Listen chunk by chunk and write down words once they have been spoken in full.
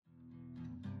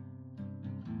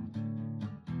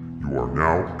You are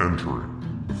now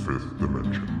entering the fifth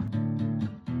dimension.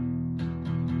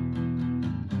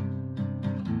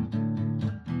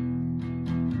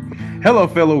 Hello,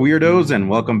 fellow weirdos, and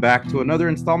welcome back to another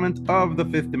installment of the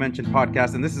Fifth Dimension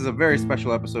podcast. And this is a very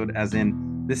special episode, as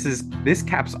in this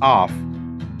caps off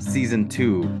season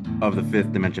 2 of the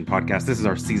Fifth Dimension podcast. This is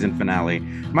our season finale.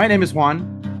 My name is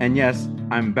Juan, and yes,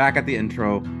 I'm back at the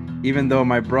intro, even though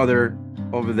my brother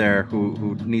over there,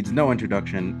 who needs no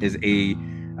introduction, is a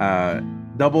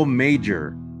double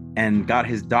major and got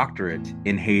his doctorate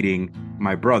in hating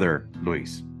my brother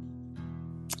Luis.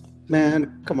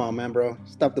 Man, come on, man, bro.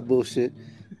 Stop the bullshit.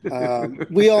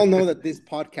 We all know that this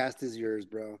podcast is yours,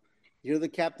 bro. You're the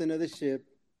captain of the ship.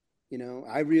 You know,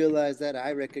 I realize that.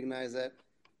 I recognize that.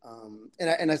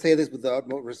 And I say this with the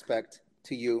utmost respect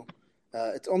to you.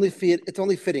 It's only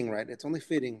fitting, right? It's only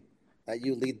fitting that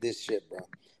you lead this ship, bro.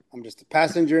 I'm just a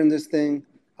passenger in this thing.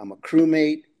 I'm a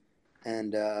crewmate,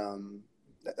 and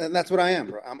that's what I am,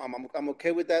 bro. I'm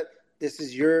okay with that. This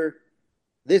is your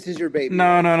baby,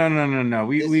 No, right? no, no, no, no, no.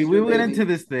 We This we is we your went baby. into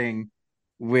this thing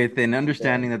with an And,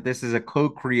 understanding that this is a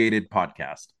co-created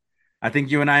podcast. I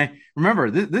think you and I remember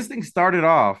this thing started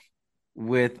off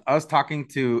with us talking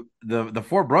to the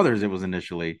four brothers. It was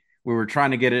initially we were trying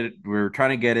to get it. We were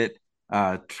trying to get it.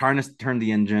 Trying to turn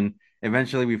the engine.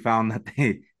 Eventually, we found that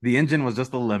the engine was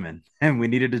just a lemon, and we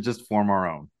needed to just form our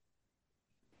own.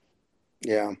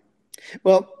 yeah.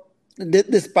 Well,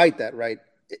 despite that, right?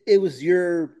 It was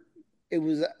your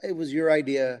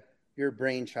idea, your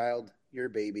brainchild, your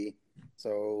baby.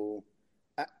 So,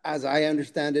 as I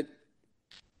understand it,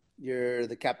 you're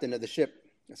the captain of the ship,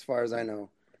 as far as I know.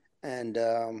 And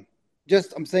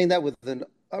just I'm saying that with the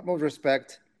utmost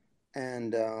respect,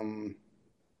 and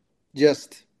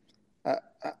just uh,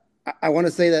 I want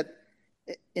to say that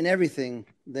in everything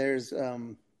there's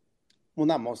well,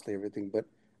 not mostly everything, but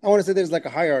I want to say there's like a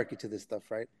hierarchy to this stuff,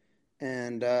 right?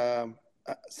 And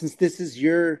since this is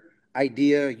your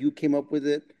idea, you came up with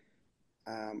it.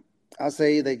 Um, I'll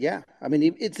say that, yeah. I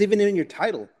mean, it's even in your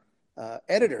title,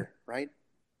 editor, right?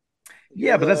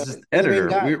 Yeah, but that's just You're the main editor.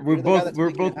 guy. We're You're the guy both that's we're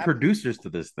making it both happen. producers to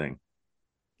this thing.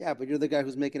 Yeah, but you're the guy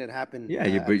who's making it happen Yeah,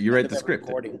 but at you the end write of the every script.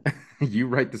 recording. You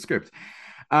write the script.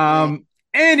 And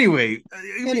Anyway,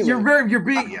 anyway,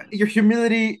 your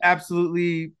humility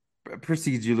absolutely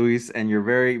precedes you, Luis, and you're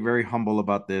very, very humble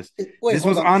about this. wait, This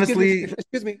hold was on. honestly,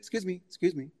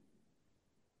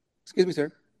 Excuse me,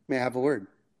 sir. May I have a word?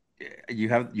 you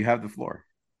have the floor.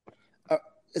 Uh,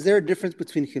 is there a difference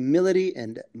between humility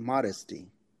and modesty,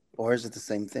 or is it the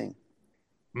same thing?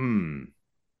 Hmm.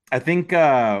 I think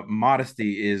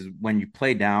modesty is when you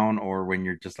play down or when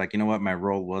you're just like, you know what, my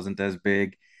role wasn't as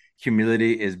big.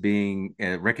 Humility is being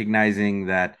recognizing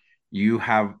that you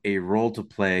have a role to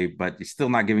play, but you're still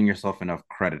not giving yourself enough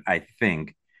credit, I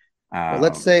think. Well, Um,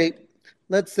 let's say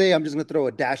I'm just going to throw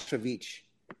a dash of each,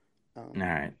 all um,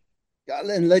 right.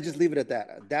 and let's just leave it at that.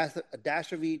 A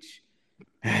dash of each,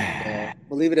 and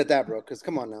we'll leave it at that, bro. Because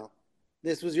come on now,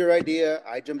 this was your idea.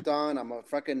 I jumped on. I'm a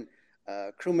fucking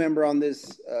crew member on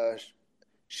this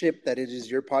ship that it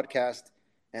is your podcast,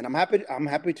 and I'm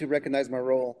happy to recognize my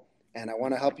role, and I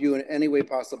want to help you in any way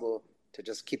possible to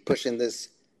just keep pushing this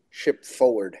ship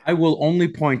forward. I will only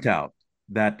point out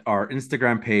that our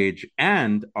Instagram page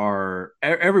and our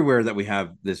everywhere that we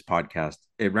have this podcast,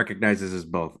 it recognizes us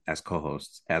both as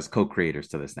co-hosts, as co-creators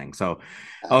to this thing. So,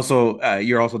 also,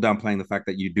 you're also downplaying the fact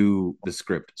that you do the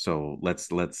script. So let's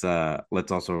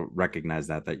also recognize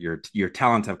that your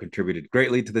talents have contributed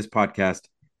greatly to this podcast,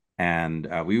 and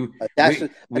A dash, a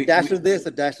dash we of this,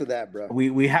 a dash of that, bro. we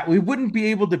wouldn't be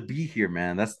able to be here,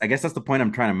 man. I guess that's the point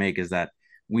I'm trying to make is that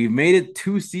we've made it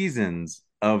 2 seasons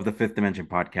of the Fifth Dimension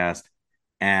podcast,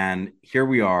 and here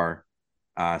we are,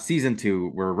 season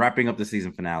 2. We're wrapping up the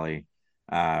season finale.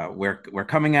 We're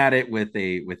coming at it with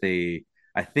a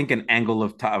I think an angle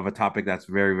of a topic that's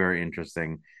very, very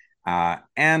interesting.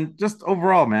 And just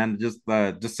overall, man, just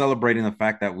celebrating the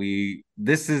fact that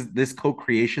this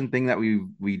co-creation thing that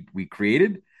we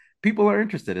created, people are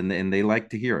interested in and they like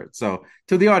to hear it. So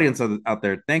to the audience out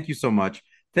there, thank you so much.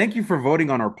 Thank you for voting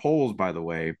on our polls, by the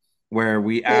way, where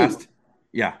we Hey, asked,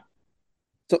 yeah.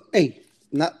 hey,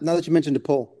 now that you mentioned the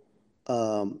poll,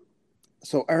 um,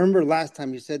 so I remember last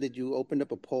time you said that you opened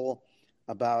up a poll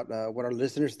about what our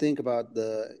listeners think about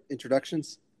the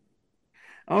introductions.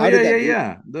 Oh How yeah, did yeah,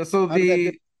 that do? yeah. So How did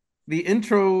that do? the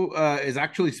intro is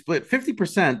actually split.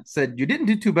 50% said you didn't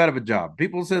do too bad of a job.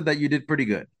 People said that you did pretty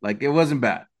good. Like it wasn't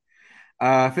bad.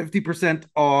 50%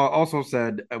 also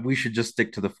said we should just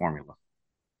stick to the formula.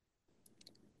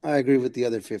 I agree with the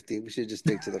other 50. We should just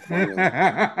stick to the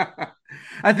formula.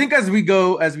 I think as we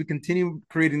go, as we continue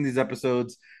creating these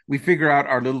episodes, we figure out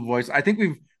our little voice. I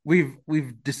think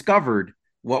we've discovered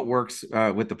what works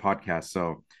with the podcast.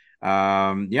 So,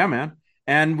 yeah, man.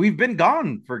 And we've been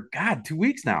gone for God 2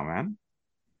 weeks now, man.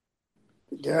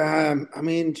 Yeah, I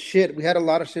mean, shit. We had a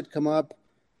lot of shit come up.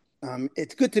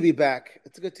 It's good to be back.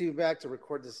 It's good to be back to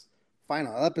record this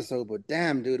final episode. But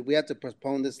damn, dude, we had to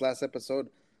postpone this last episode.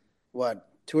 What,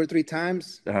 two or three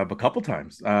times? A couple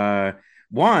times.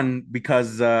 One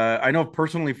because I know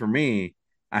personally for me,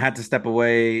 I had to step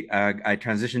away. I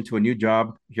transitioned to a new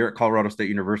job here at Colorado State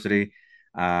University.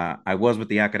 I was with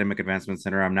the Academic Advancement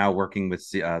Center. I'm now working with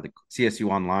the CSU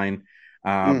Online.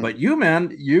 Mm, But you, man,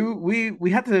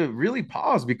 we had to really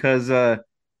pause because there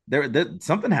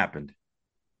something happened,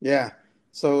 yeah.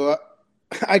 So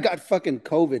I got fucking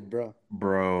COVID, bro.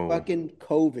 bro. Fucking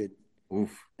COVID.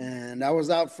 Oof. And I was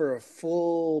out for a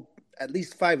full at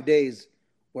least 5 days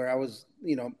where I was,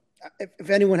 if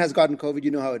anyone has gotten COVID,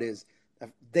 you know how it is.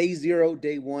 Day zero,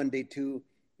 day one, day two,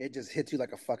 it just hits you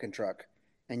like a fucking truck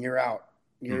and you're out.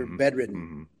 You're Hmm. bedridden,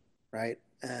 Hmm. right?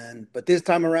 But this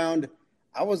time around,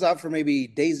 I was out for maybe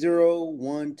day zero,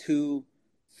 one, two,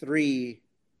 three,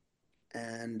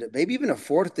 and maybe even a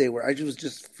fourth day where I was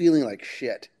just feeling like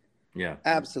shit. Yeah.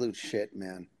 Absolute shit,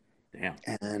 man. Damn.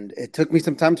 And it took me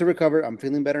some time to recover. I'm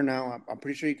feeling better now. I'm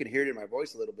pretty sure you can hear it in my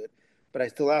voice a little bit, but I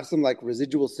still have some like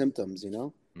residual symptoms,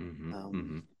 Hmm.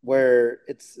 Hmm. where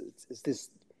it's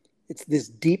this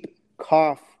deep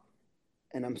cough,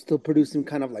 and I'm still producing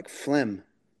kind of like phlegm,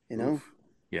 you know. Oof.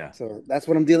 Yeah. So that's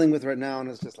what I'm dealing with right now, and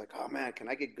it's just like, oh man, can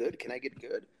I get good? Can I get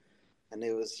good? And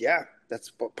it was, yeah, that's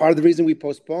part of the reason we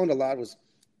postponed a lot was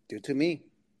due to me.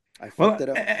 I fucked Well, it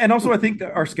up. and also I think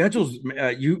our schedules.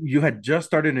 You had just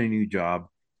started a new job,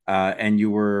 and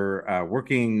you were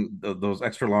working those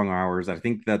extra long hours. I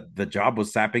think that the job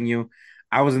was sapping you.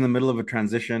 I was in the middle of a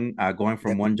transition, going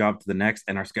from Yeah. one job to the next,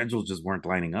 and our schedules just weren't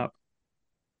lining up.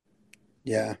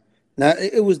 Yeah. Now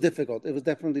it was difficult. It was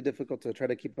definitely difficult to try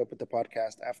to keep up with the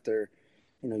podcast after,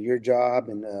 your job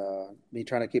and me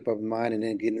trying to keep up with mine and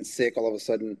then getting sick all of a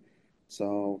sudden.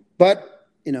 So, but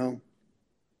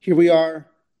here we are,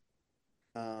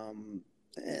 and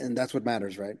that's what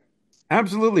matters, right?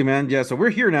 Absolutely, man. Yeah, so we're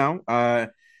here now. A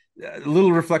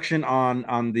little reflection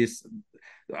on this.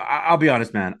 I'll be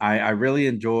honest, man. I really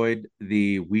enjoyed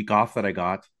the week off that I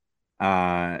got.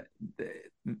 Uh,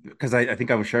 because I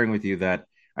think I was sharing with you that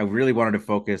I really wanted to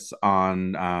focus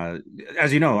on,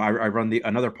 as you know, I run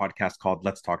another podcast called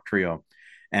Let's Talk Trio,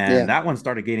 and Yeah. that one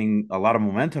started gaining a lot of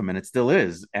momentum, and it still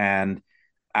is. And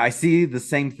I see the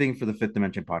same thing for the Fifth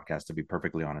Dimension podcast. To be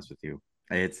perfectly honest with you,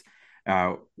 it's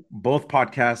uh, both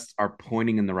podcasts are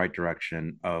pointing in the right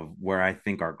direction of where I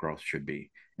think our growth should be.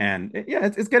 And yeah,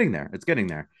 it's getting there. It's getting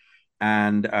there.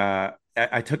 And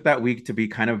I took that week to be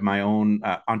kind of my own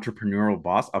entrepreneurial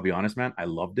boss. I'll be honest, man. I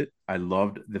loved it. I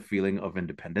loved the feeling of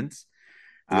independence.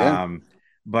 Yeah. Um,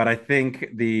 but I think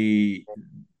the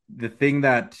thing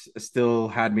that still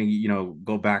had me,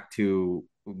 go back to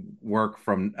work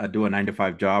from do a 9 to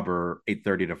 5 job or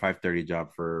 8:30 to 5:30 job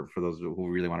for those who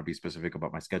really want to be specific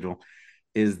about my schedule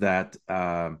is that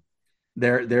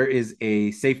there is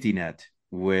a safety net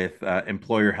with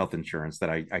employer health insurance that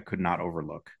I could not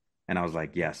overlook, and I was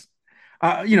like, yes,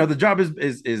 the job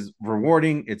is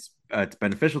rewarding. It's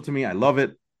beneficial to me. I love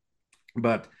it,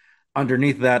 but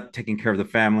underneath that, taking care of the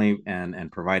family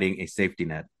and providing a safety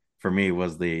net for me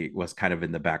was kind of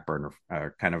in the back burner,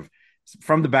 kind of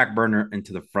from the back burner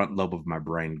into the front lobe of my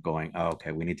brain, going, oh,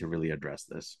 okay, we need to really address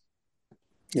this.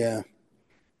 Yeah.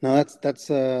 No, that's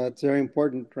it's very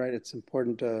important, right? It's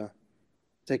important to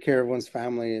take care of one's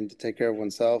family and to take care of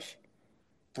oneself.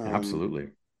 Um, Absolutely.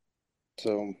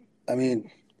 so, I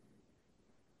mean,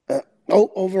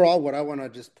 overall, what I want to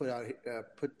just put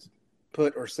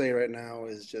or say right now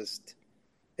is just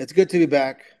it's good to be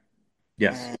back,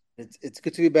 Yes. and it's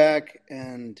good to be back,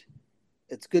 and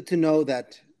it's good to know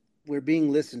that we're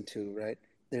being listened to. Right?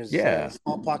 There's Yeah.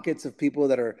 small pockets of people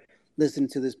that are listening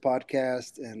to this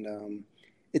podcast, and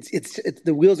it's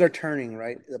the wheels are turning.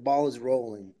 Right? The ball is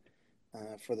rolling.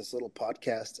 For this little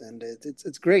podcast, and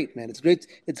it's great, man. It's great.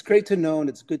 It's great to know, and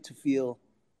it's good to feel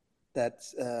that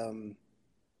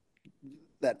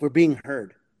that we're being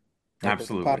heard, that the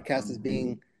Absolutely. podcast is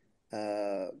being,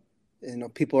 uh,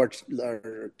 people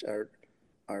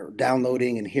are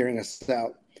downloading and hearing us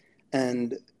out,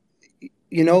 and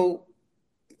you know,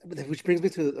 which brings me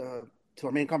to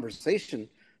our main conversation,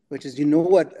 which is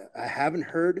what I haven't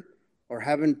heard or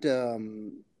haven't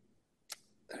heard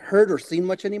or seen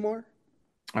much anymore.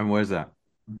 And what is that?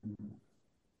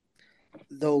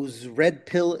 those red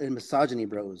pill and misogyny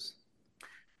bros.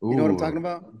 You know what I'm talking Ooh,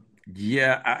 about?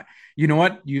 yeah. You know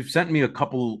what? You've sent me a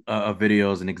couple of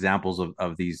videos and examples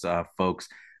of these folks.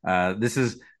 This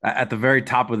is at the very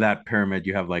top of that pyramid.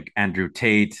 You have like Andrew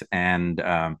Tate and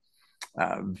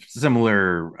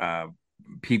similar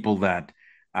people that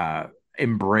uh,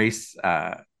 embrace,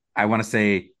 I want to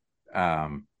say,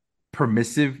 um,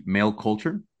 permissive male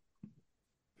culture.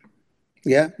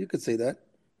 Yeah, you could say that.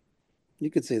 You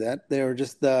could say that. They're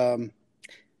just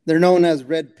they're known as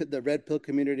the red pill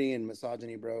community and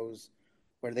misogyny bros,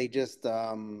 where they just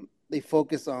they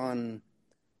focus on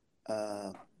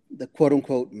uh, the quote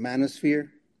unquote manosphere,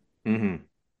 Hmm.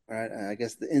 right? I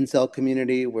guess the incel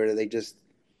community where they just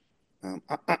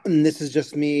and this is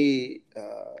just me,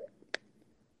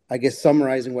 I guess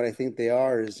summarizing what I think they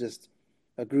are is just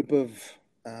a group of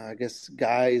I guess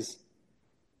guys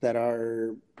that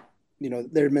are,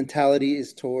 their mentality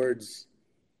is towards,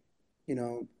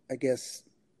 I guess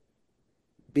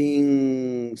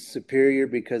being superior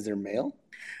because they're male.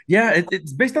 Yeah,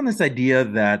 it's based on this idea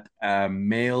that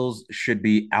males should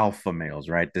be alpha males,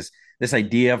 right? This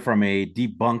idea from a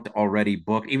debunked already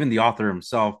book, even the author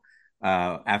himself.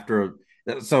 After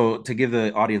so to give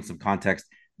the audience some context,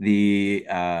 the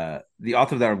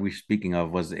author that we're speaking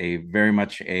of was a very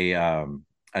much a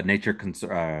nature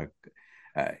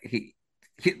he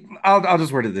I'll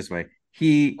just word it this way.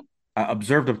 He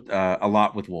observed a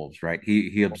lot with wolves, right?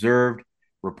 He observed,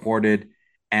 reported,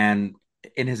 and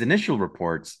in his initial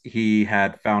reports, he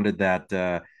had founded that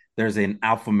there's an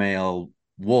alpha male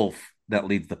wolf that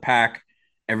leads the pack.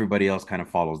 Everybody else kind of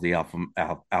follows the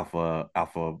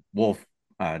alpha wolf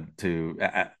to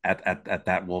at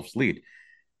that wolf's lead.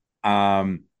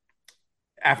 Um,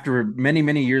 After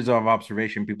many years of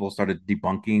observation, people started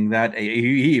debunking that.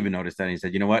 He even noticed that. And he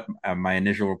said, "You know what? My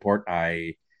initial report,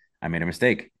 I made a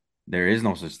mistake. There is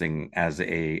no such thing as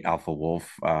a alpha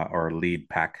wolf or a lead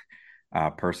pack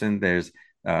person. There's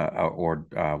or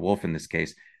wolf in this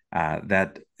case.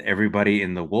 That everybody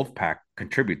in the wolf pack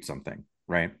contributes something,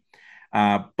 right?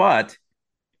 But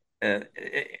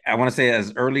I want to say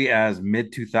as early as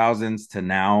mid 2000s to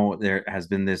now, there has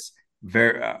been this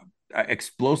very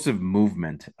explosive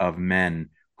movement of men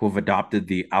who have adopted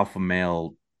the alpha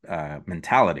male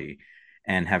mentality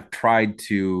and have tried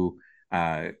to,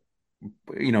 uh,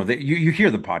 you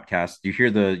hear the podcast, you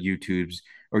hear the YouTubes,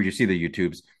 or you see the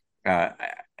YouTubes, uh,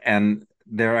 and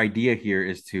their idea here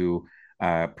is to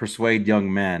persuade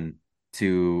young men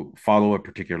to follow a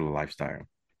particular lifestyle.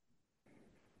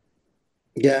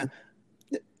 Yeah,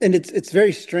 and it's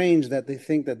very strange that they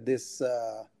think that this.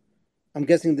 I'm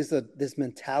guessing this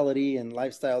mentality and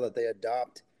lifestyle that they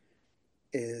adopt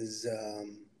is,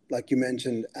 like you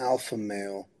mentioned, alpha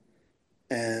male.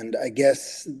 And I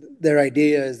guess their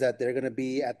idea is that they're going to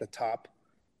be at the top.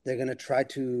 They're going to try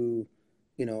to,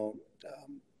 you know,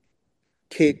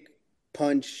 kick,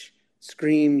 punch,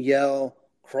 scream, yell,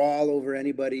 crawl over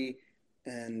anybody,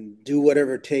 and do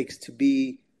whatever it takes to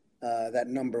be that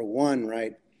number one,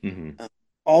 right? Mm-hmm. Uh,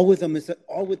 all with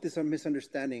this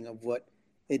misunderstanding of what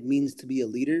it means to be a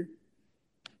leader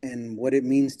and what it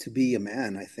means to be a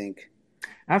man. I think. Um,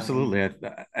 Absolutely.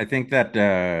 I think that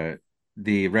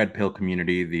the red pill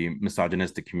community, the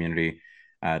misogynistic community,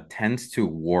 tends to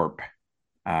warp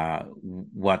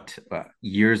what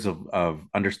years of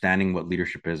understanding what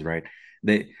leadership is, right?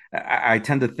 I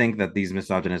tend to think that these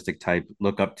misogynistic type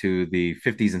look up to the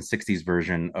 50s and 60s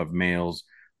version of males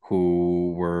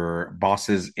who were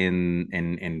bosses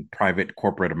in private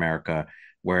corporate America,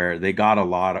 where they got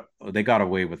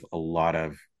away with a lot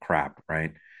of crap,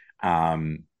 right?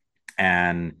 Um,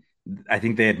 and I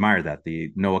think they admire that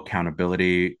the no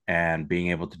accountability and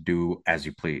being able to do as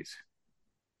you please.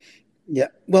 yeah.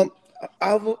 Well,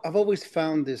 I've always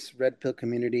found this red pill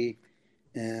community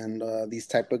and these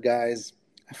type of guys.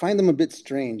 I find them a bit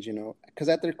strange, because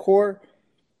at their core,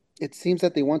 it seems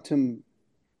that they want to.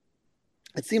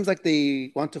 It seems like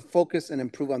they want to focus and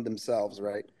improve on themselves,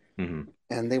 right? Mm-hmm.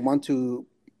 And they want to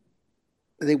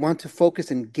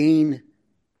focus and gain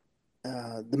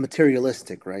the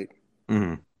materialistic, right?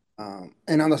 Mm-hmm.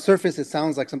 And on the surface, it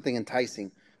sounds like something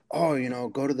enticing. Oh,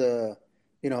 go to the,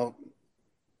 you know,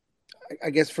 I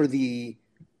guess for the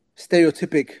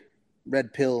stereotypic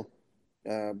red pill,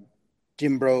 uh,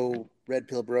 gym bro, red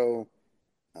pill bro,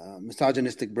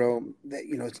 misogynistic bro. That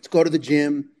go to the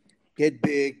gym, get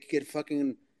big, get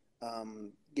fucking,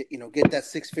 get that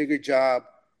six-figure job,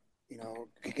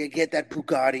 get that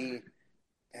Bugatti.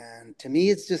 And to me,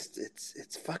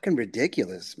 it's fucking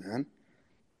ridiculous, man.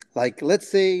 Like let's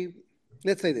say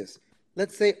this.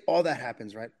 Let's say all that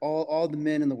happens, right? All the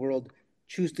men in the world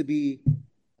choose to be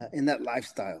in that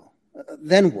lifestyle.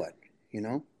 Then what? you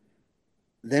know,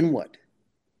 then what?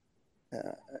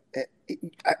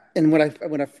 And what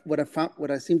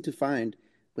I seem to find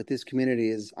with this community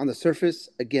is on the surface,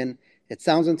 again, it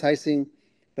sounds enticing,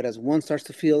 but as one starts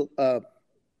to peel off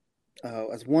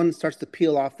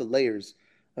the layers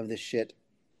of this shit,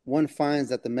 one finds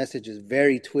that the message is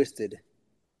very twisted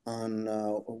on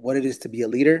what it is to be a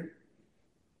leader,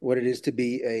 what it is to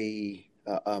be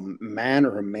a man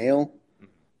or a male,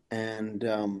 and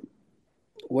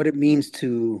what it means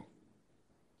to,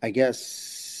 I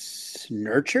guess,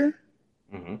 nurture.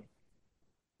 Mhm.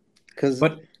 Because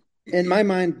But in my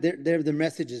mind, the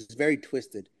message is very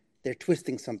twisted. They're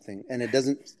twisting something, and it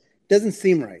doesn't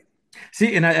seem right.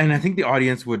 see, and I think the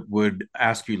audience would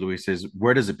ask you, Luis, is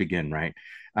where does it begin, right?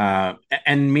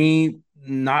 And me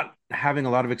not having a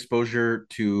lot of exposure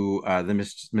to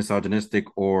the misogynistic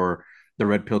or the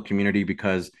red pill community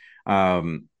because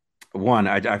one,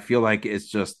 I feel like it's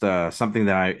just something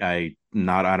that I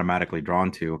not automatically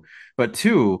drawn to, but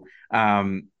two,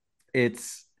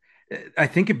 it's I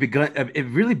think it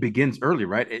really begins early,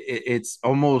 right? It's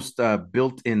almost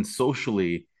built in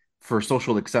socially for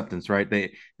social acceptance, right?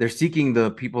 They're seeking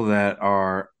the people that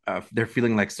are they're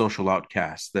feeling like social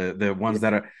outcasts, the Yeah, ones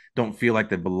that don't feel like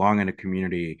they belong in a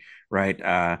community, right?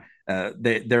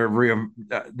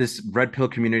 This red pill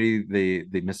community,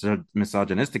 the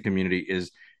misogynistic community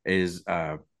is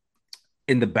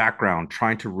in the background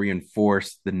trying to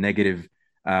reinforce the negative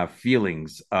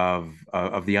feelings of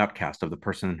the outcast, of the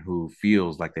person who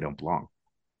feels like they don't belong.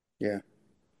 yeah,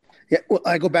 yeah. Well,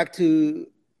 I go back to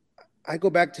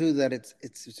that.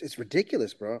 It's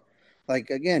ridiculous, bro. Like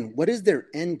again, what is their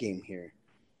end game here?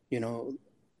 You know,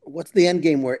 what's the end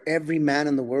game where every man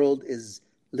in the world is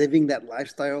living that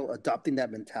lifestyle, adopting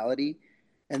that mentality,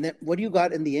 and then what do you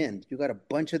got in the end? You got a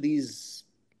bunch of these.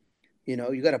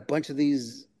 You got a bunch of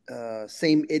these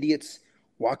same idiots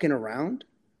walking around.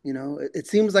 It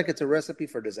seems like it's a recipe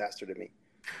for disaster to me.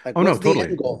 Like, Oh no, what's the totally.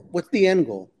 end goal? What's the end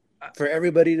goal for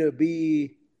everybody to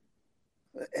be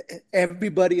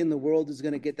everybody in the world is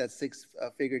going to get that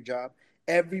six-figure job.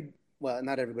 Well,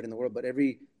 not everybody in the world, but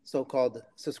every so-called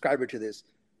subscriber to this,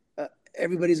 uh,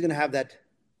 everybody's going to have that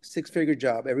six-figure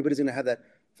job. Everybody's going to have that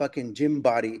fucking gym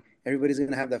body. Everybody's going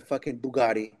to have that fucking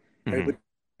Bugatti. Mhm. Everybody's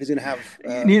going to have,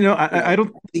 I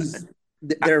don't. these I,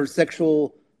 their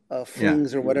sexual yeah,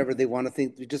 flings or whatever they want to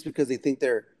think, just because they think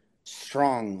they're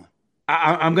strong.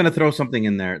 I'm going to throw something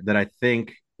in there that I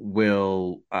think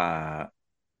will,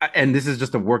 and this is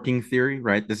just a working theory,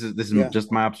 right? This is Yeah.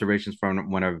 just my observations from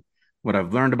what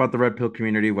I've learned about the red pill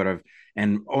community,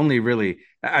 and only really,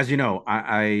 as you know,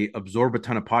 I absorb a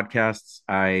ton of podcasts.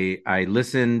 I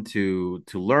listen to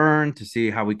learn to see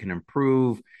how we can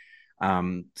improve.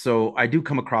 So I do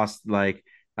come across like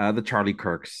the Charlie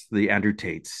Kirks, the Andrew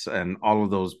Tates, and all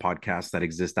of those podcasts that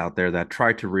exist out there that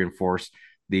try to reinforce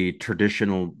the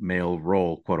traditional male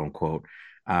role, quote unquote,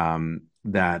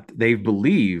 that they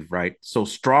believe, right, so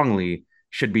strongly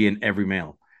should be in every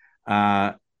male.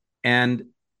 And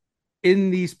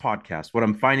in these podcasts, what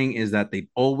I'm finding is that they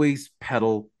always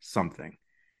peddle something,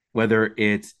 whether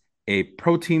it's a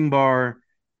protein bar,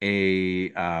 a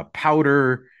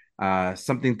powder,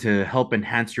 something to help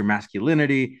enhance your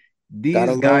masculinity.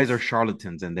 Gotta These guys are love.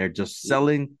 charlatans and they're just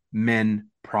selling men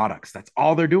products. That's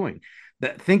all they're doing.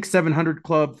 Think 700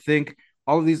 Club, think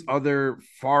all of these other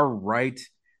far right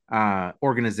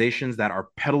organizations that are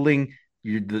peddling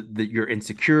your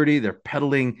insecurity, they're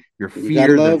peddling your You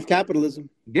gotta fear, love capitalism.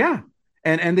 yeah.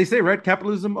 And they say, right,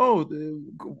 capitalism, oh,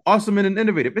 awesome and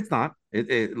innovative. It's not.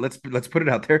 Let's put it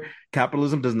out there.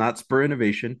 Capitalism does not spur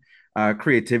innovation.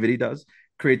 Creativity does.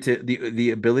 The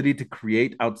ability to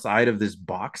create outside of this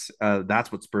box.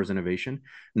 That's what spurs innovation,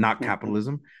 not Mhm.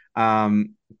 capitalism.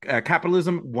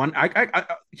 Capitalism. One.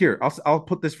 Here. I'll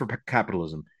put this for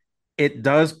capitalism. It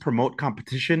does promote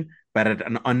competition, but at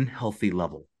an unhealthy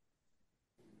level.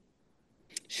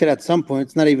 Shit, at some point,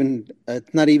 it's not even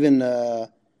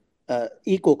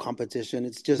equal competition.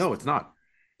 It's No, just it's not.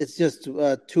 it's just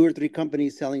two or three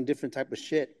companies selling different type of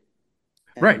shit,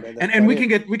 Right. and that's And about we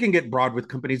it. can get broad with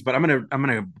companies, but I'm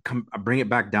gonna bring it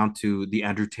back down to the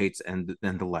Andrew Tates and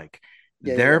the like.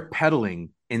 Yeah, yeah, They're peddling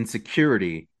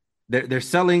insecurity. They're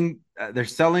selling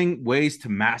ways to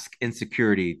mask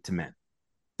insecurity to men.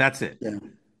 That's it. yeah, yeah.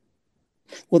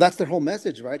 Well, that's their whole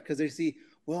message, right? Because they see,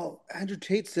 well, Andrew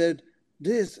Tate said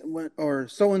this, or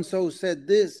so and so said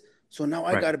this, so now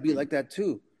I Right. got to be like that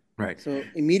too. Right. So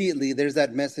immediately there's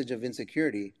that message of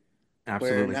insecurity,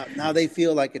 where Absolutely. now they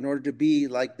feel like in order to be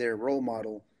like their role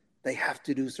model, they have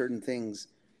to do certain things.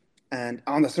 And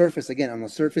on the surface,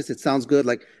 it sounds good.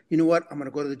 Like, you know what? I'm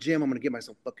gonna go to the gym. I'm gonna get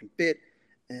myself fucking fit,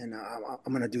 and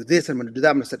I'm going to do this. I'm going to do that.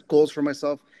 I'm going to set goals for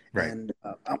myself, Right. and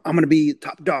I'm going to be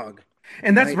top dog,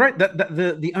 And that's right?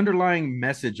 right. The underlying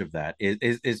message of that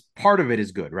is part of it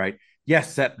is good, right?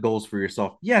 Yes, set goals for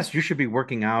yourself. Yes, you should be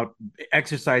working out,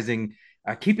 exercising,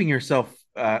 keeping yourself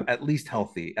at least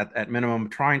healthy at minimum,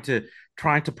 trying to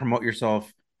promote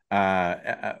yourself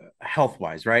health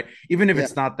wise, right? Even if Yeah,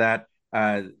 it's not that.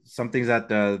 Some things that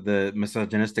the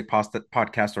misogynistic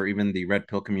podcast or even the red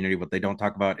pill community, what they don't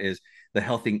talk about is the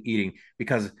healthy eating,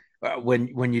 because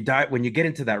when you get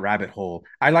into that rabbit hole,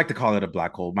 I like to call it a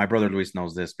black hole. My brother Luis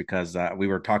knows this because we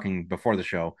were talking before the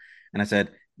show, and I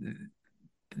said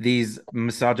these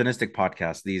misogynistic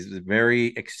podcasts, these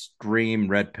very extreme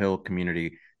red pill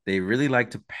community, they really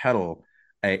like to peddle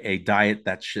a diet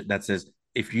that says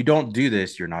if you don't do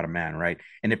this, you're not a man, right?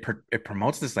 And it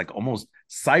promotes this like almost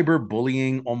cyber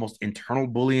bullying, almost internal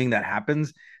bullying that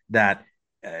happens that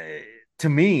uh, to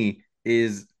me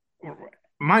is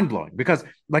mind blowing because,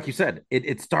 like you said,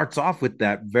 it starts off with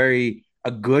that very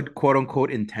a good quote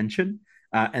unquote intention,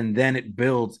 and then it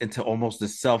builds into almost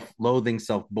this self-loathing,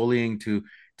 self-bullying to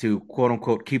quote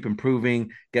unquote keep improving,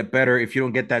 get better. If you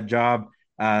don't get that job,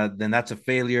 then that's a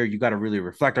failure. You got to really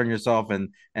reflect on yourself, and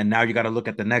now you got to look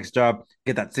at the next job,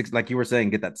 get that six, like you were saying,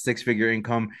 get that six-figure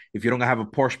income. If you don't have a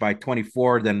Porsche by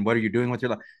 24, then what are you doing with your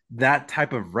life? That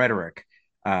type of rhetoric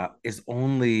is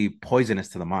only poisonous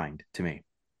to the mind, to me.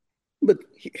 but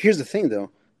here's the thing,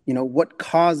 though. What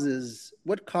causes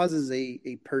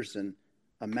a person,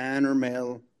 a man or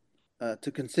male,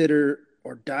 to consider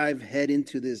or dive head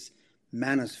into this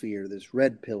manosphere, this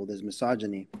red pill, this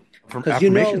misogyny? From Because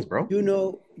affirmations, bro. you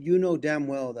know damn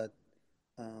well that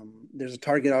there's a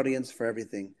target audience for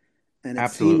everything, and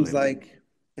Absolutely.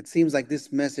 it seems like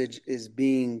this message is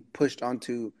being pushed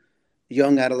onto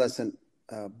young adolescent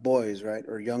boys, right,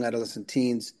 or young adolescent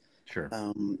teens, Sure.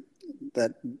 um,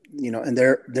 that and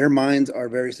their minds are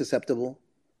very susceptible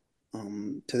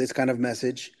to this kind of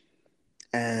message,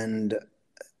 and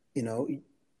you know,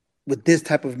 with this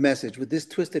type of message, with this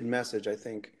twisted message, I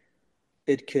think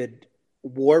it could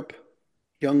warp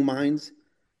young minds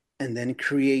and then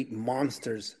create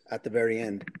monsters at the very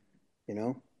end, you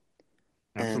know?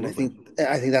 And Absolutely.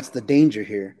 I think that's the danger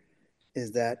here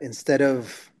is that instead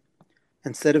of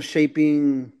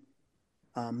shaping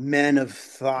men of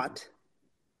thought,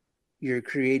 you're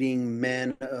creating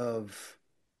men of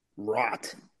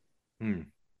rot, Hmm.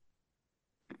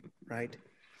 right?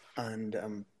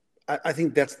 And I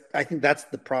think that's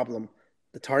the problem.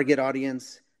 The target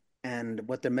audience and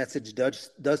what the message does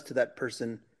to that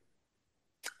person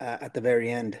at the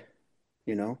very end,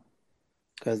 you know,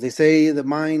 because they say the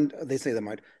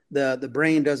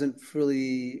brain doesn't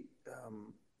fully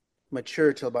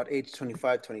mature till about age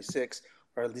 25, 26,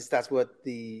 or at least that's what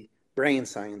the brain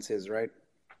science is, right?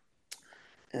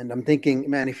 And I'm thinking,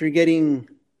 man, if you're getting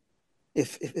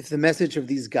if the message of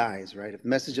these guys, right, if the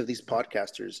message of these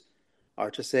podcasters are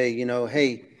to say,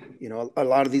 hey, a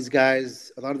lot of these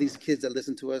guys, a lot of these kids that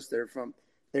listen to us,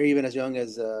 they're even as young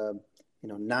as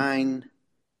 9,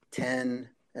 10,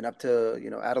 and up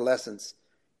to adolescence.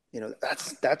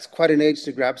 That's quite an age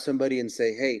to grab somebody and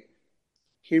say, hey,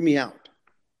 hear me out,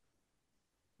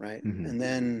 right? Mm-hmm. And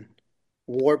then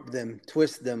warp them,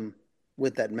 twist them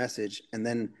with that message, and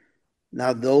then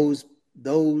now those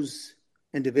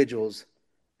individuals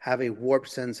have a warped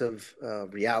sense of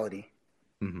reality,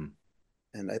 Mm-hmm.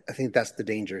 and I think that's the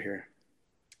danger here.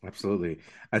 Absolutely.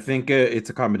 I think it's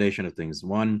a combination of things.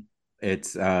 One,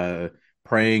 it's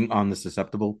preying on the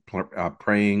susceptible,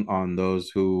 preying on those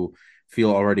who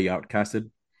feel already outcasted.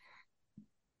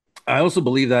 I also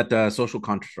believe that social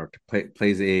construct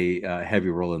plays a heavy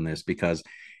role in this because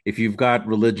if you've got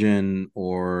religion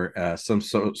or some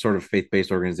sort of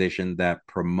faith-based organization that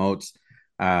promotes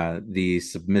the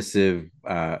submissive,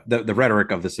 the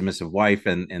rhetoric of the submissive wife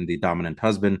and the dominant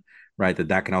husband, right,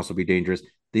 that can also be dangerous.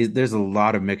 There's a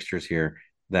lot of mixtures here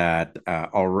that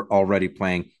are already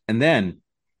playing, and then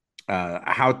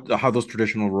how those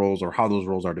traditional roles or how those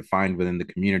roles are defined within the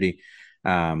community.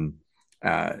 Um,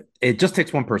 it just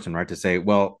takes one person, right, to say,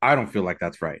 well, I don't feel like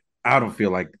that's right. I don't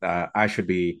feel like I should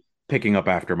be picking up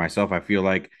after myself. I feel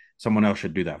like someone else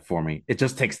should do that for me. It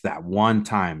just takes that one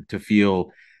time to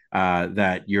feel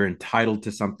that you're entitled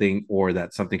to something or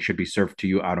that something should be served to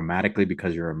you automatically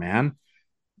because you're a man.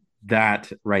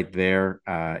 That right there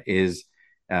is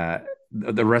uh,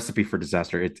 the recipe for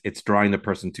disaster. It's drawing the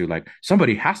person to like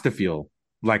somebody has to feel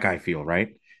like I feel,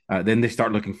 right? Then they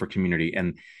start looking for community,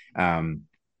 and um,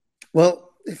 Well,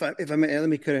 if I may, let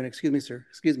me cut in. Excuse me, sir.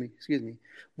 Excuse me.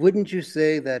 Wouldn't you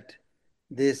say that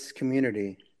this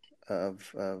community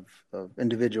of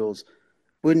individuals,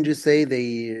 wouldn't you say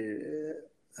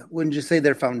wouldn't you say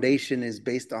their foundation is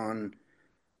based on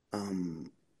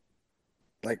um,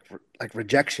 like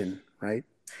rejection, right?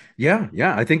 Yeah,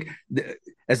 yeah. I think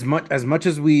as much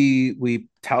as we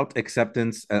tout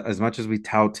acceptance, as much as we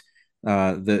tout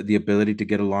the ability to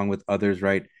get along with others,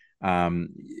 right? Um,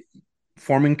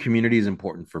 Forming community is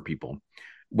important for people.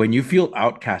 When you feel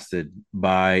outcasted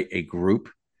by a group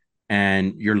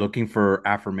and you're looking for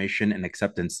affirmation and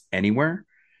acceptance anywhere,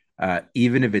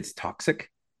 even if it's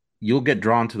toxic, you'll get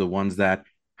drawn to the ones that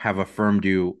have affirmed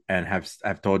you and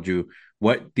have told you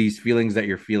what these feelings that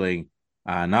you're feeling.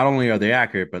 Not only are they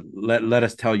accurate, but let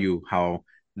us tell you how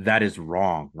that is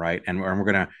wrong, right? And we're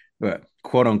gonna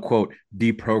quote unquote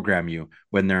deprogram you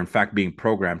when they're in fact being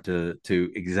programmed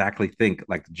to exactly think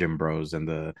like the gym bros and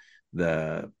the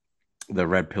the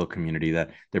red pill community,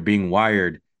 that they're being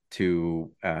wired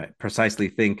to precisely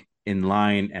think in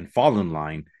line and fall in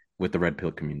line with the red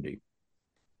pill community.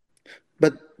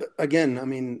 But again, I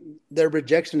mean, their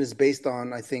rejection is based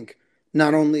on, I think,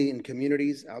 not only in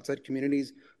communities, outside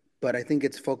communities, but I think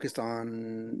it's focused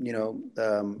on,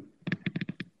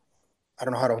 I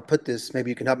don't know how to put this. Maybe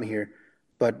you can help me here,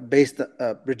 but based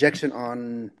rejection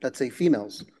on, let's say,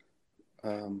 females.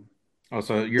 Um, Oh,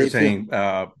 so you're they feel saying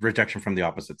rejection from the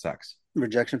opposite sex?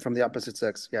 rejection from the opposite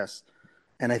sex. Yes,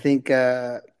 and I think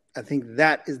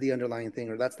that is the underlying thing,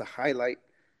 or that's the highlight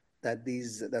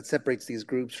that separates these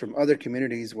groups from other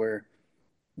communities where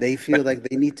they feel But like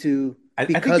they need to, I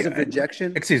think, because of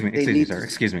rejection, they excuse me, need to.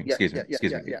 sir, Yeah, yeah, yeah,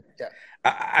 excuse yeah, me. yeah, yeah.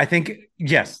 I think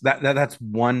yes, that's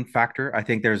one factor. I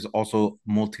think there's also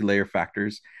multi-layer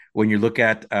factors when you look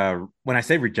at when I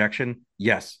say rejection.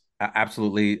 Yes,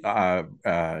 absolutely.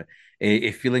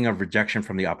 A feeling of rejection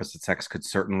from the opposite sex could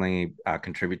certainly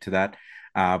contribute to that.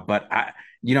 But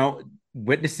you know,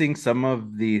 witnessing some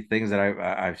of the things that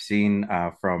I've seen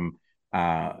from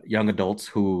young adults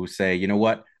who say, you know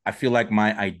what, I feel like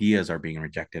my ideas are being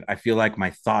rejected. I feel like my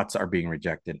thoughts are being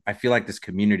rejected. I feel like this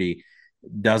community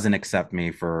doesn't accept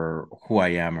me for who I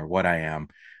am or what I am.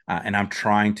 And I'm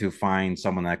trying to find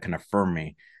someone that can affirm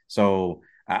me. So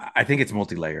I think it's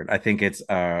multi-layered. I think it's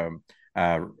uh,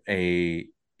 a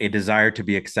a desire to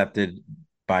be accepted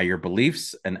by your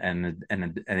beliefs, and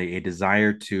a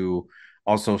desire to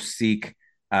also seek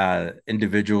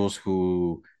individuals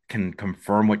who can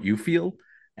confirm what you feel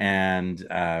and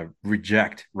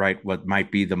reject, right, what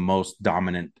might be the most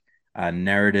dominant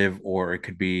narrative, or it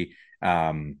could be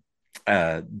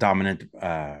dominant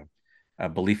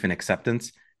belief in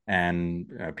acceptance.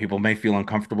 And people may feel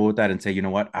uncomfortable with that and say, you know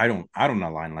what, I don't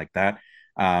align like that.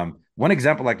 One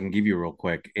example I can give you real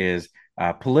quick is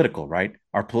political, right?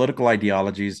 Our political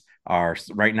ideologies are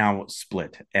right now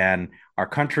split, and our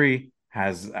country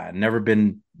has never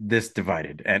been this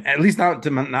divided, and at least not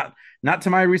to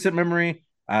my recent memory.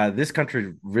 This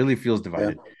country really feels Yeah.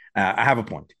 divided. I have a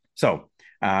point. So,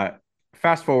 uh,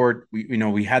 fast forward,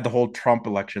 we had the whole Trump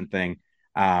election thing.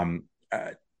 Um,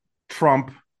 uh,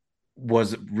 Trump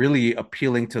was really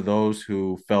appealing to those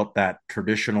who felt that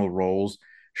traditional roles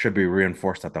should be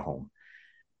reinforced at the home.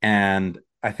 And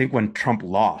I think when Trump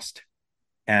lost,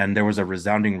 and there was a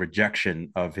resounding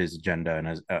rejection of his agenda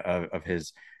and of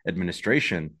his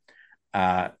administration,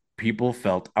 people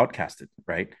felt outcasted,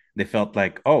 right? They felt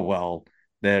like, oh well,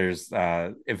 there's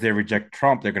if they reject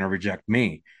Trump, they're going to reject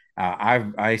me.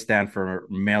 I stand for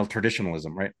male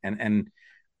traditionalism, right? And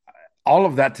all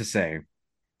of that to say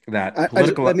that Let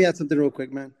political, me add something real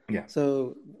quick, man. yeah.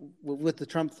 So with the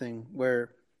Trump thing,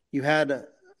 where you had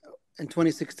in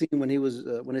 2016 when he was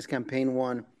when his campaign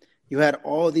won, you had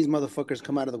all these motherfuckers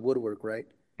come out of the woodwork, right?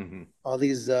 Mm-hmm. All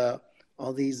these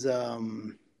all these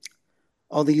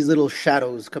all these little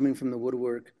shadows coming from the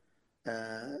woodwork,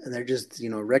 and they're just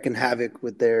wrecking havoc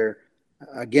with their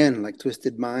again like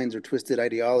twisted minds or twisted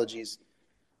ideologies.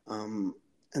 Um,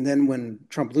 and then when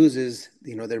Trump loses,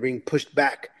 they're being pushed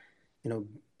back, you know,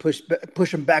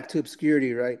 push them back to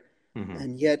obscurity, right? Mm-hmm.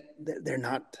 And yet they're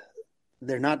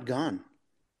not gone.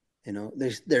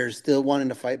 They're still wanting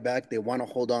to fight back. They want to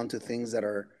hold on to things that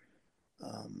are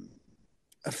um,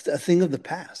 a thing of the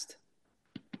past.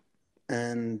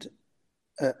 And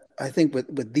I think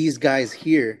with these guys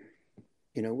here,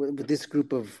 with this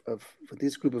group of with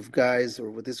this group of guys or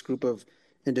with this group of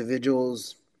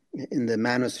individuals in the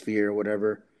manosphere or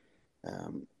whatever,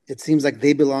 it seems like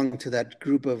they belong to that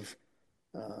group of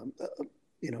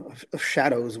of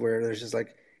shadows where there's just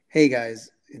like, hey guys,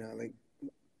 like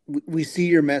we see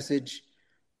your message,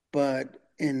 but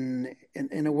in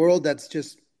a world that's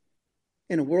just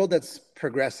in a world that's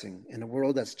progressing, in a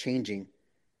world that's changing,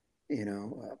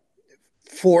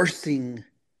 forcing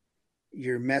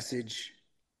your message,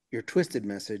 your twisted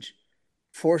message,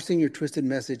 forcing your twisted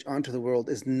message onto the world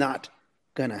is not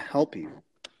gonna help you.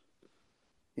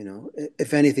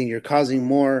 If anything, you're causing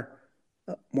more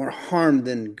harm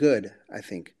than good, I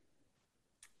think.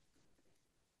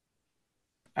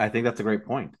 I think that's a great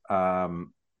point.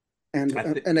 And I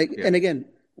think, and yeah. again,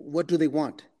 what do they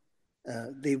want?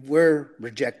 They were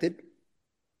rejected,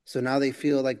 so now they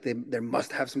feel like they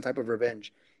must have some type of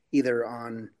revenge, either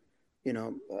on,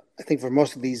 I think for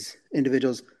most of these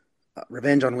individuals,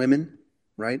 revenge on women,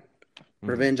 right? Mhm,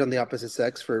 Revenge on the opposite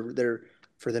sex for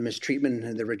the mistreatment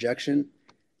and the rejection.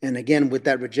 And again, with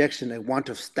that rejection, a want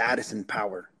of status and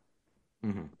power,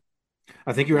 mhm.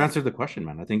 I think you right? answered the question,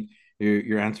 man. I think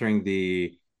you're answering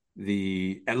the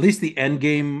at least the end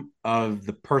game of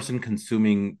the person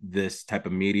consuming this type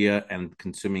of media and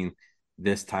consuming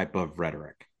this type of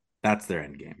rhetoric. That's their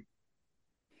end game.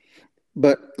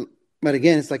 But but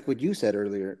again, it's like what you said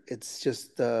earlier. It's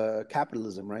just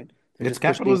capitalism, right? They're It's just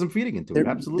pushing. capitalism feeding into it. They're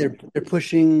Absolutely. they're they're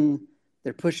pushing.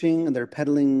 They're pushing and they're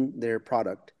peddling their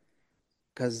product.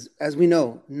 Because as we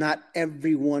know, not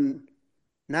every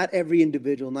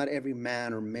individual, not every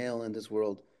man or male in this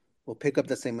world will pick up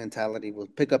the same mentality, will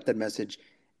pick up that message,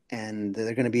 and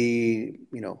they're going to be,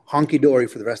 honky dory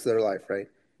for the rest of their life, right?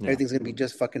 Yeah. Everything's going to be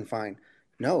just fucking fine.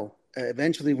 No,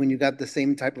 eventually, when you got the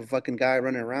same type of fucking guy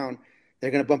running around,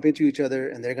 they're going to bump into each other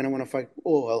and they're going to want to fight.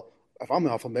 Oh, well, if I'm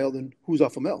alpha male, then who's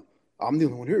alpha male? I'm the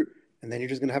only one here. And then you're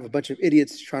just going to have a bunch of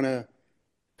idiots trying to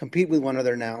compete with one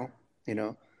another now, you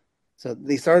know? So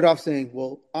they started off saying,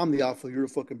 "Well, I'm the alpha, you're a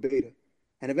fucking beta,"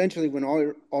 and eventually, when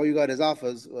all you got is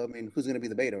alphas, well, I mean, who's going to be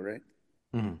the beta, right?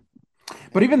 Mhm.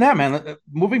 But even And that, man,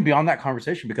 moving beyond that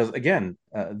conversation, because again,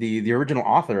 the original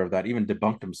author of that even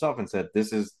debunked himself and said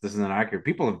this is inaccurate.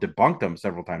 People have debunked him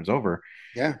several times over,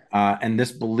 yeah, and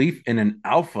this belief in an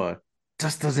alpha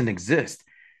just doesn't exist.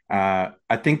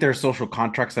 I think there are social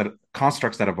constructs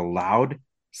that have allowed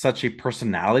such a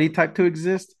personality type to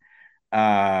exist,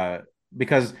 uh,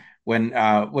 because when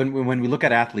we look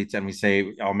at athletes and we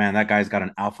say, "Oh man, that guy's got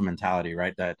an alpha mentality,"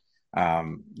 right? That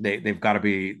they've got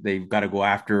to go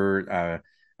after.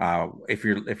 If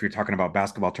you're talking about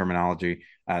basketball terminology,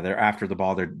 they're after the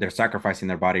ball. They're sacrificing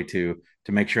their body to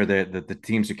make sure that the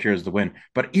team secures the win.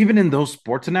 But even in those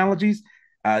sports analogies,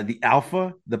 the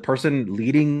alpha, the person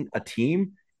leading a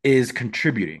team, is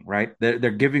contributing, right?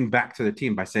 They're giving back to the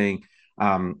team by saying,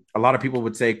 a lot of people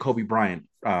would say Kobe Bryant,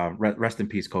 rest in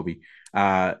peace, Kobe,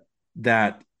 uh,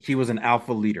 that he was an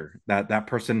alpha leader. That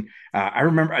person, I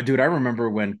remember, dude. I remember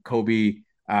when Kobe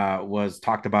was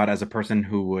talked about as a person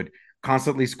who would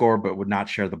constantly score but would not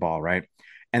share the ball, right?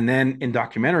 And then in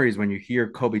documentaries, when you hear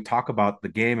Kobe talk about the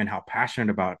game and how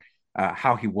passionate about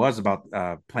how he was about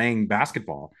playing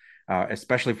basketball,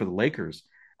 especially for the Lakers,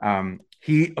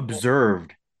 he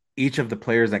observed each of the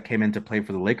players that came in to play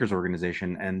for the Lakers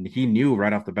organization, and he knew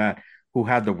right off the bat who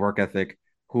had the work ethic,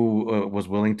 who was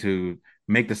willing to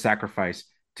make the sacrifice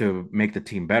to make the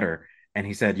team better. And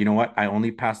he said, "You know what? I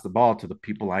only pass the ball to the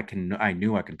people I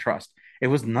knew I can trust." It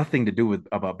was nothing to do with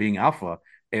about being alpha.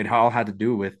 It all had to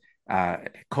do with uh,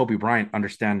 Kobe Bryant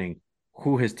understanding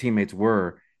who his teammates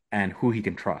were and who he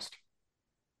can trust.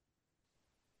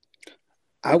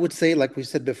 I would say, like we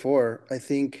said before, I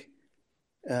think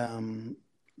um,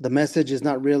 the message is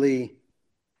not really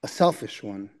a selfish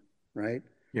one, right?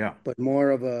 Yeah, But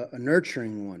more of a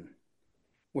nurturing one,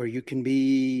 where you can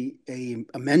be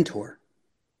a mentor,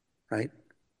 right?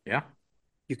 yeah,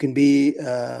 You can be,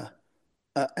 and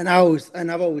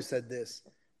I've always said this.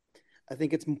 I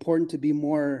think it's important to be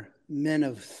more men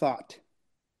of thought,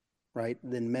 right,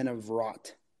 than men of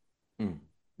rot. mm.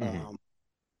 Hmm. Um,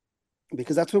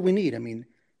 because that's what we need. I mean,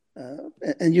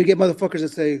 and you get motherfuckers that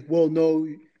say, "Well, no,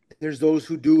 there's those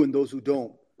who do and those who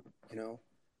don't," you know,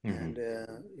 and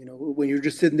Hmm. when you're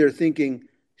just sitting there thinking,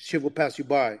 shit will pass you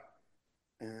by,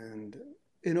 and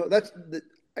that's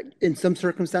in some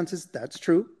circumstances that's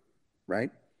true,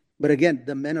 right? But again,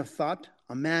 the men of thought,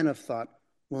 a man of thought,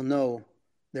 will know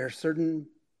there are certain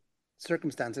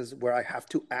circumstances where I have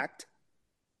to act,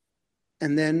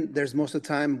 and then there's most of the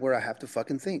time where I have to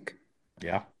fucking think,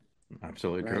 Yeah,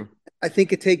 absolutely right? true. I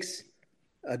think it takes,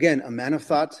 again, a man of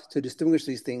thought to distinguish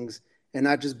these things and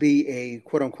not just be a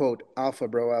quote unquote alpha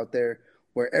bro out there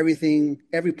where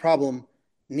every problem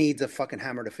needs a fucking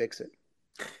hammer to fix it.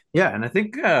 Yeah, and I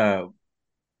think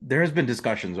there has been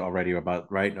discussions already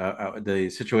about right the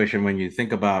situation when you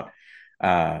think about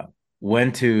uh,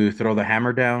 when to throw the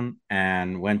hammer down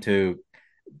and when to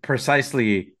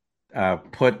precisely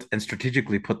put and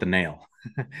strategically put the nail.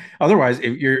 Otherwise,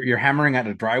 if you're hammering at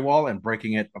a drywall and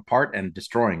breaking it apart and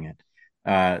destroying it.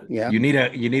 Yeah. You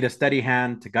need a steady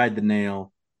hand to guide the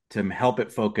nail to help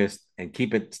it focus and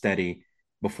keep it steady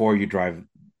before you drive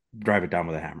it down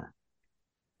with a hammer.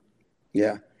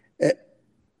 Yeah. Eh,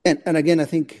 and again, I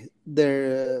think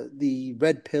the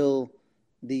red pill,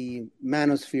 the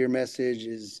manosphere message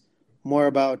is more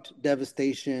about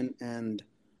devastation and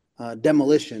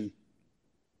demolition,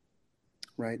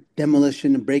 right?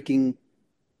 Demolition and breaking,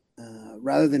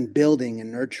 rather than building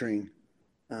and nurturing,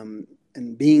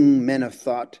 and being men of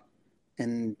thought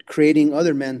and creating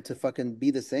other men to fucking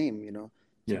be the same,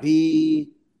 to Yeah. be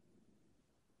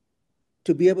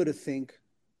able to think,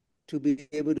 to be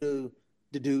able to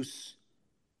deduce,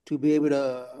 to be able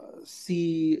to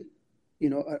see,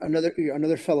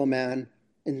 another fellow man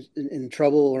in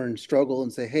trouble or in struggle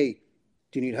and say, "Hey,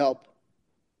 do you need help?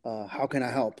 How can I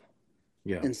help?"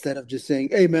 Yeah. Instead of just saying,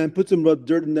 "Hey, man, put some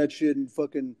dirt in that shit and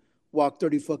fucking walk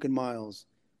 30 fucking miles."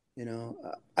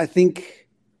 I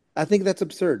think that's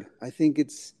absurd. I think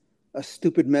it's a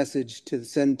stupid message to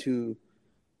send to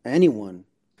anyone.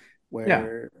 Yeah.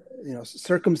 Where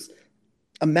circum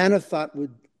a man of thought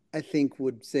would, I think,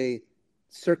 would say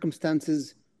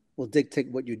circumstances will dictate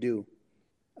what you do.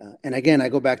 And again, I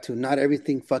go back to not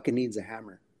everything fucking needs a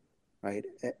hammer, right?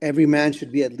 Every man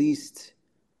should be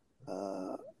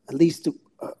uh, at least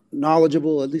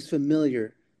knowledgeable, at least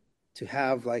familiar, to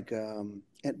have like, and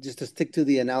just to stick to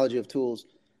the analogy of tools,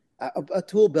 a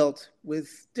tool belt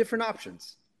with different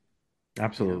options.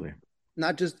 You know, Absolutely.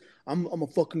 not just I'm gonna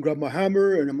fucking grab my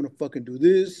hammer and I'm gonna fucking do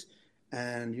this,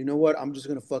 and you know what? I'm just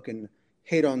gonna fucking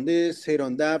hate on this, hate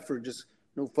on that for just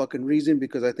no fucking reason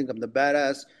because I think I'm the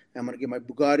badass. And I'm gonna get my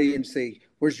Bugatti and say,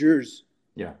 "Where's yours?"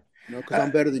 Yeah. Because Uh,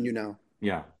 I'm better than you now.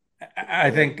 yeah. I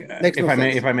think Makes no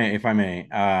sense. if I may,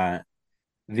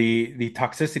 the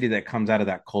toxicity that comes out of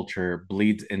that culture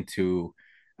bleeds into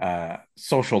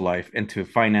social life, into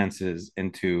finances,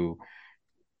 into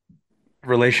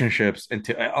relationships,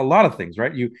 into a lot of things,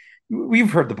 right?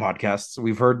 We've heard the podcasts,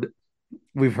 we've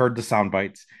heard the sound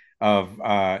bites of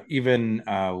even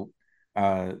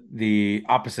the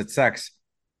opposite sex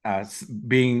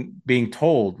being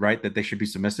told, right, that they should be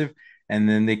submissive, and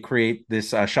then they create this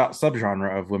shot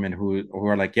subgenre of women who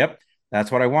are like, "Yep,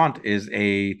 that's what I want is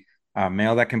a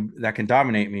male that can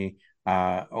dominate me."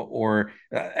 Or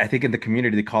I think in the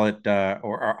community they call it,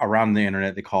 or around the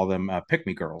internet they call them pick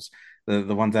me girls,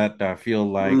 the ones that feel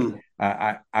like Mm,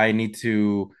 I need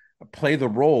to play the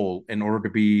role in order to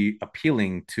be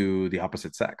appealing to the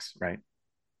opposite sex, right?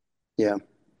 yeah,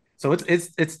 So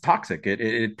it's toxic.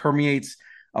 It permeates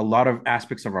a lot of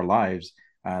aspects of our lives.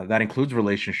 That includes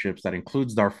relationships. That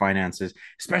includes our finances.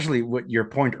 Especially what your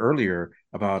point earlier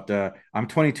about I'm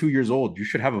 22 years old. You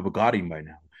should have a Bugatti by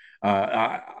now.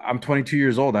 I'm 22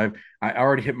 years old. I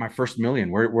already hit my first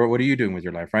million. What are you doing with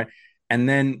your life, right? And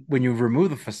then when you remove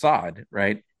the facade,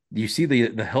 right? You see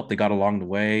the help they got along the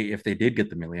way if they did get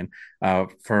the million.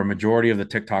 For a majority of the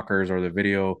TikTokers or the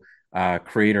video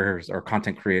creators or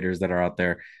content creators that are out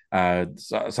there,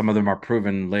 some of them are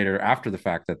proven later after the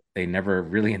fact that they never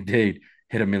really indeed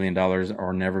hit $1 million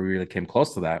or never really came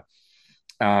close to that.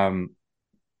 Um,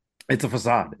 it's a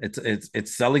facade.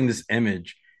 It's selling this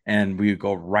image, and we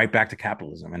go right back to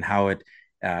capitalism and how it,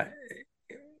 uh,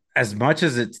 as much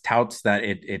as it touts that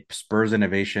it spurs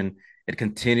innovation, it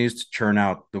continues to churn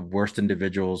out the worst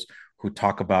individuals who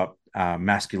talk about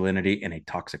masculinity in a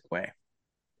toxic way.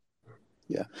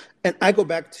 yeah. And I go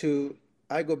back to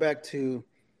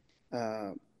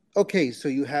uh, okay, so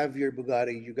you have your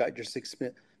Bugatti, you got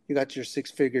your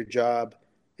six-figure job,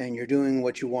 and you're doing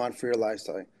what you want for your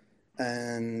lifestyle,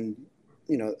 and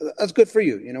that's good for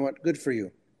you. You know what? Good for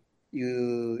you.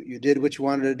 You did what you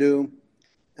wanted to do,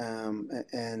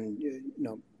 and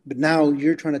but now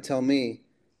you're trying to tell me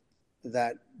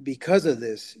that because of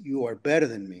this, you are better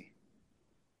than me.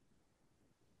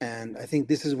 And I think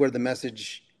this is where the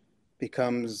message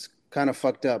becomes kind of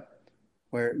fucked up,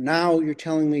 where now you're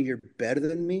telling me you're better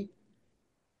than me.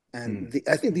 And Mm,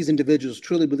 I think these individuals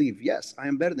truly believe, yes, I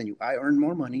am better than you. I earn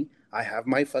more money. I have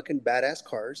my fucking badass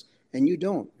cars, and you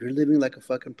don't. You're living like a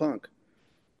fucking punk,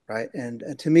 right? And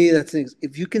to me, that's things.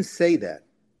 If you can say that,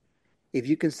 if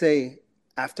you can say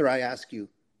after I ask you,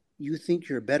 you think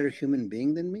you're a better human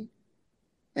being than me,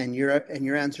 and your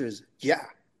answer is yeah,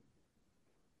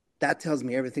 that tells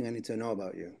me everything I need to know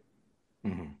about you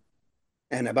mhm.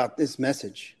 and about this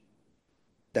message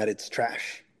that it's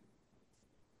trash.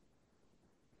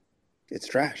 It's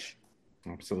trash.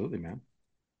 Absolutely, man.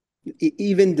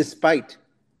 Even despite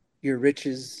your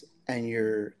riches and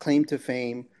your claim to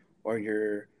fame or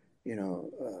you know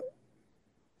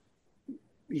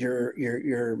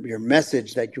your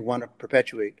message that you want to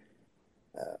perpetuate,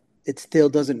 it still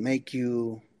doesn't make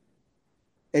you.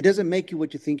 It doesn't make you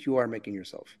what you think you are making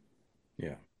yourself.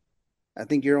 Yeah. I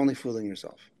think you're only fooling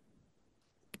yourself.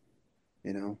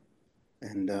 You know,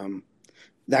 and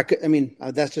That could, I mean,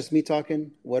 that's just me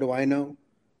talking. What do I know?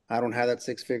 I don't have that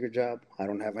six-figure job. I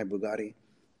don't have my Bugatti.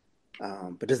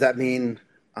 But does that mean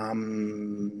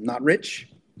I'm not rich?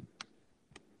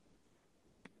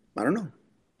 I don't know.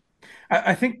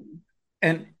 I think,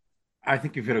 and I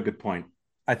think you've hit a good point.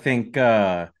 I think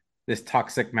this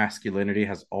toxic masculinity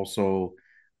has also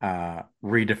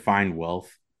redefined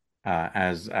wealth,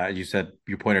 as you said,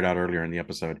 you pointed out earlier in the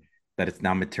episode that it's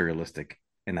now materialistic,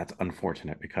 and that's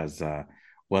unfortunate because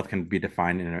wealth can be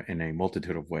defined in a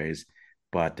multitude of ways.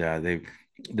 But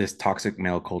this toxic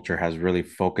male culture has really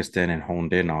focused in and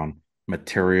honed in on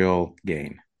material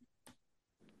gain.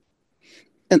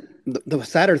 And the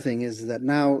sadder thing is that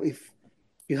now, if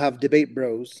you have debate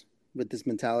bros with this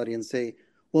mentality and say,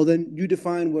 "Well, then you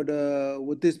define what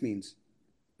this means.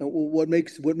 What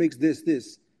makes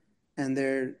this?" And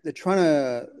they're trying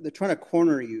to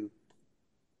corner you,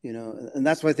 and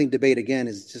that's why I think debate again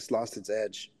is just lost its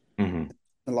edge Mm-hmm.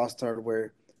 and lost art.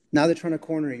 Where now they're trying to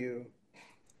corner you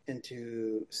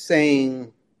into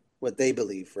saying what they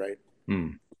believe, right?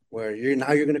 Mm. Where you're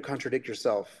going to contradict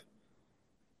yourself,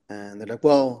 and they're like,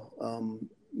 well,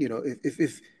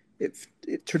 if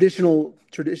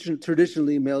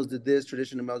traditionally males did this,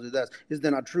 traditionally males did that, is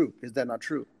that not true? Is that not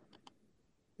true?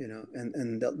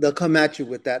 And they'll come at you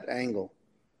with that angle,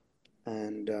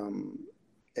 and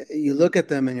you look at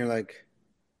them and you're like,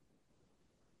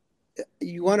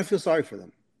 you want to feel sorry for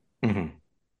them. Mm-hmm.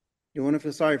 You want to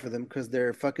feel sorry for them because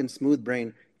their fucking smooth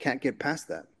brain can't get past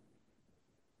that.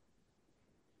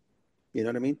 You know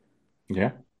what I mean?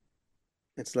 Yeah.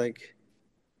 It's like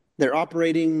they're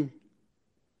operating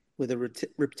with a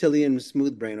reptilian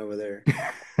smooth brain over there,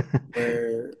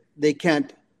 where they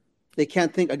can't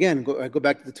think again. Go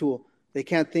back to the tool. They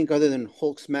can't think other than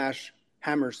Hulk smash,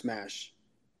 hammer smash.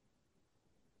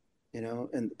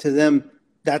 And to them,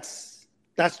 that's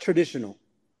traditional,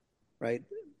 right?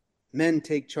 Men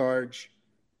take charge.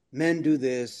 Men do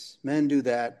this. Men do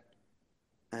that.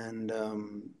 And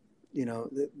you know,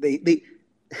 they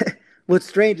what's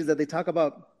strange is that they talk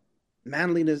about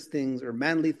manliness things or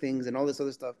manly things and all this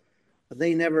other stuff, but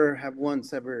they never have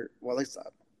once ever, well, at least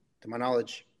to my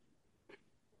knowledge,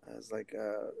 it's like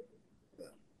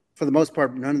for the most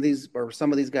part, none of these or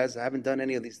some of these guys haven't done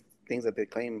any of these things that they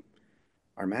claim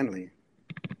are manly.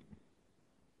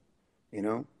 You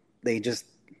know, they just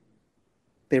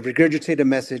they regurgitate a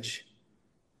message,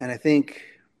 and I think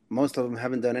most of them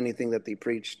haven't done anything that they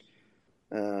preached.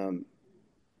 Um,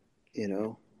 you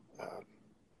know, uh,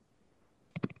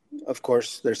 of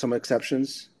course, there's some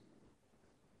exceptions.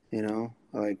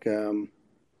 Like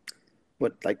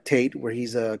like Tate, where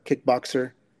he's a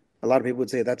kickboxer. A lot of people would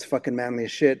say that's fucking manly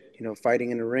as shit.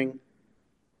 Fighting in the ring,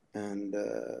 and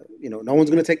no one's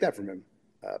gonna take that from him.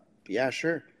 Yeah,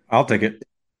 sure. I'll take it.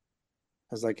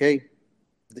 I was like, hey,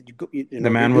 The you're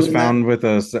man was doing that. found with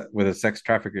a sex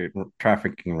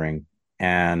trafficking ring,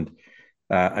 and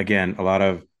again, a lot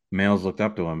of males looked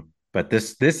up to him. But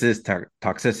this is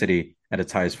toxicity at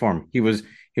its highest form. He was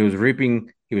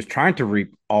trying to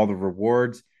reap all the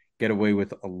rewards, get away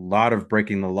with a lot of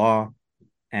breaking the law,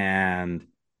 and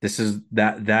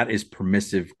that is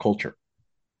permissive culture.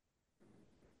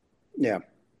 Yeah,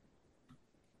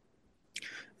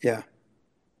 yeah.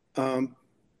 Um,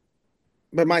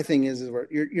 but my thing is where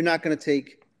you're not gonna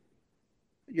take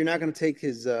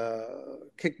his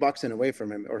kickboxing away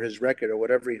from him or his record or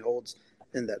whatever he holds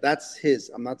in that. That's his.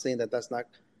 I'm not saying that that's not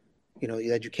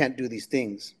that you can't do these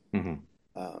things. Mm-hmm.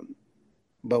 Um,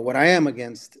 but what I am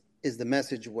against is the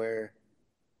message where,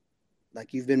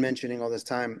 like you've been mentioning all this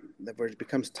time, that where it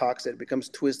becomes toxic, it becomes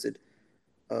twisted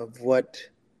of what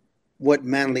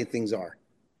manly things are,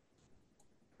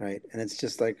 right? And it's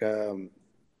just like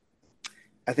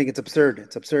I think it's absurd.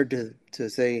 It's absurd to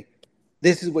say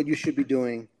this is what you should be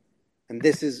doing, and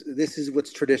this is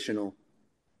what's traditional.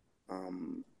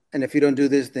 And if you don't do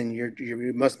this, then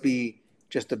you must be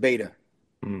just a beta,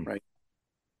 Mm-hmm. right?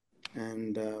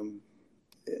 And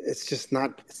it's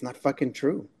not fucking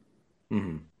true.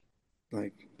 Mm-hmm.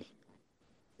 Like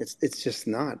it's just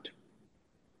not.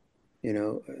 You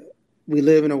know, we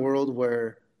live in a world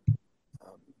where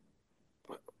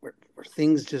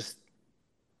things just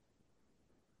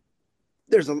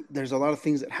there's a lot of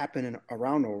things that happen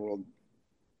around our world,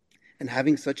 and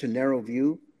having such a narrow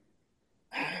view,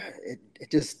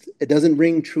 it doesn't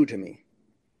ring true to me,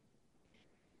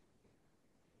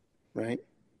 right?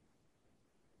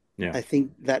 Yeah. I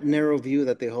think that narrow view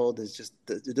that they hold is just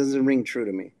it doesn't ring true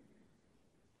to me.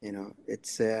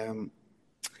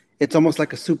 It's almost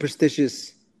like a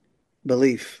superstitious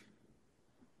belief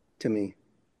to me,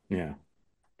 Yeah.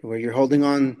 where you're holding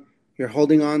on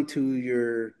to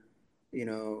your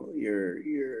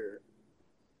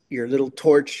your little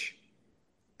torch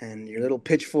and your little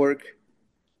pitchfork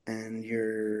and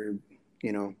you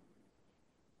know,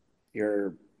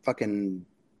 your fucking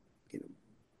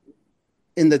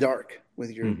in the dark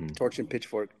with your Mm-hmm. torch and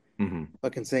pitchfork, Mm-hmm.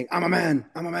 fucking saying, I'm a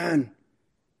man,"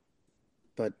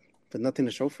 but nothing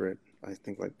to show for it. I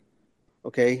think like,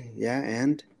 okay, yeah,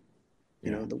 and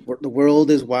Yeah. the world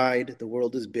is wide, the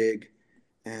world is big,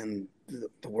 and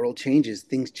the world changes.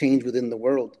 Things change within the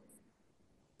world,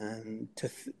 and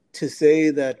to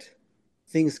say that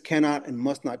things cannot and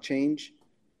must not change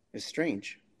is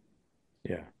strange.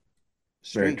 Yeah.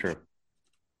 Very Strange, true.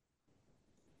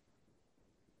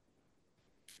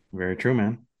 Very true,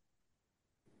 man.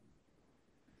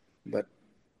 but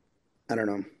I don't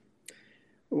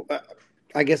know.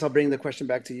 I guess I'll bring the question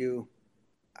back to you,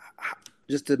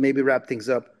 just to maybe wrap things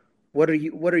up. What are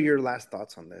your last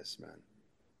thoughts on this, man?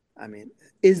 I mean,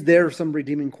 is there some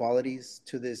redeeming qualities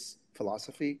to this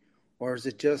philosophy, or is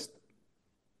it just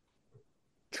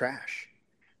trash?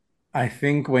 I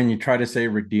think when you try to say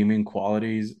redeeming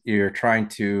qualities, you're trying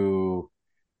to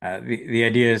the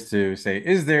idea is to say,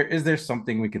 is there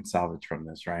something we can salvage from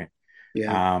this, right?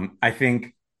 Yeah, I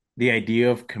think the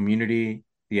idea of community,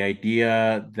 the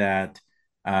idea that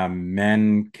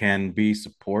men can be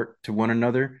support to one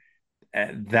another,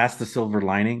 that's the silver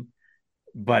lining.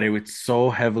 But it was so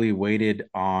heavily weighted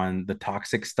on the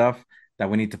toxic stuff that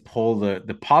we need to pull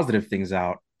the positive things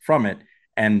out from it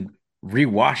and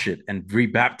rewash it and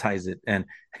rebaptize it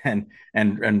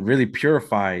and really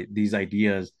purify these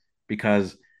ideas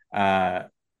because and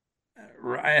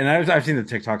I've seen the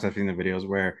TikToks, I've seen the videos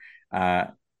where uh,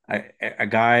 a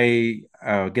guy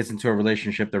gets into a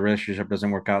relationship, the relationship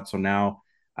doesn't work out, so now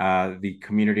the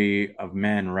community of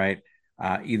men, right?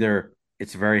 Either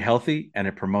it's very healthy and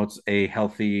it promotes a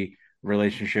healthy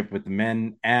relationship with the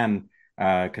men and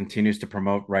continues to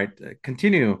promote, right?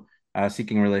 Continue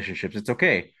seeking relationships. It's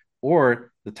okay.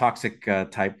 Or the toxic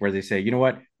type where they say, you know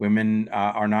what, women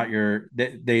are not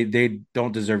they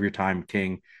don't deserve your time,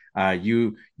 king.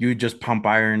 You just pump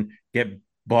iron, get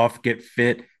buff, get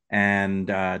fit, and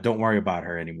don't worry about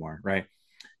her anymore, right?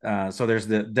 So there's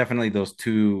definitely those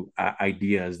two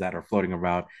ideas that are floating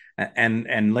around,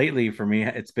 and lately for me,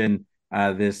 it's been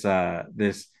this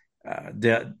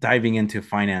diving into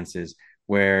finances,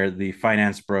 where the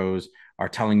finance bros are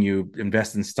telling you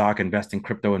invest in stock, invest in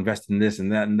crypto, invest in this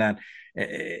and that and that.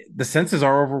 The senses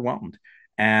are overwhelmed,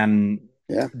 and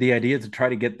yeah. the idea to try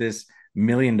to get this $1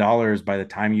 million by the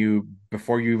time you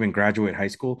before you even graduate high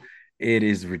school, it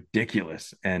is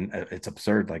ridiculous and it's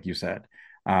absurd, like you said.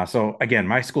 So again,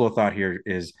 my school of thought here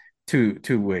is two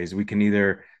ways. We can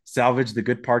either salvage the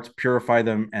good parts, purify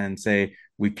them, and say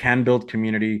we can build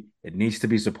community. It needs to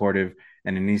be supportive,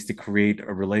 and it needs to create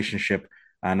a relationship,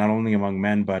 not only among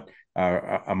men but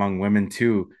among women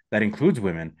too. That includes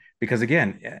women, because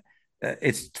again,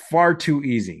 it's far too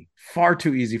easy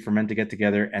for men to get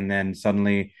together, and then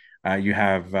suddenly you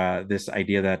have this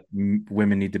idea that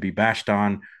women need to be bashed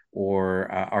on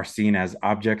or are seen as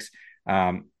objects.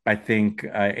 I think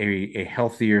a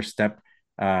healthier step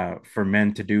for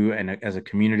men to do and as a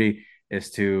community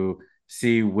is to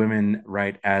see women,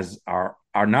 right, as our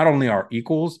not only our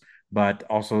equals, but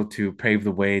also to pave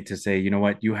the way to say, you know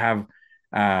what,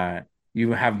 uh,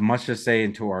 you have much to say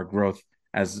into our growth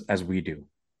as we do.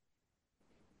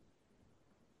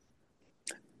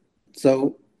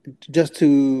 So just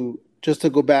to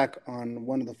go back on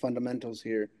one of the fundamentals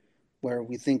here, where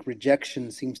we think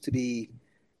rejection seems to be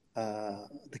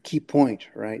the key point,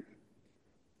 right?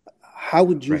 How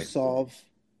would you Right. solve,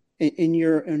 in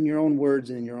your own words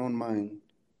and in your own mind,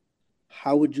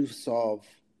 how would you solve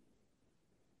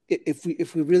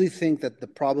if we really think that the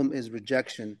problem is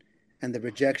rejection, and the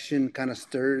rejection kind of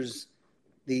stirs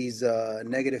these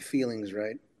negative feelings,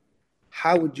 right?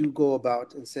 How would you go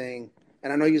about and saying,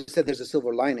 and I know you said there's a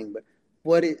silver lining, but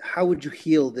how would you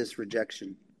heal this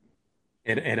rejection?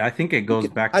 It I think it You goes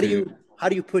can, back to how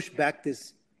do you push back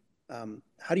this,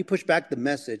 how do you push back the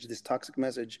message, this toxic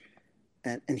message,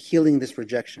 and healing this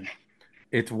rejection?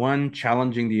 it's one,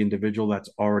 challenging the individual that's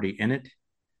already in it,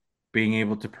 being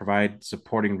able to provide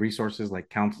supporting resources like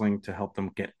counseling to help them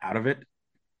get out of it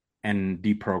and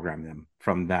deprogram them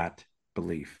from that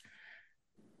belief.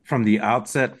 From the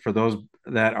outset, for those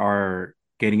that are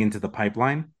getting into the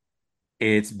pipeline,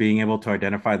 it's being able to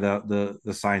identify the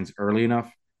signs early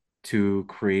enough to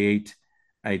create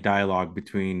a dialogue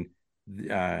between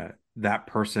that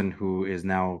person who is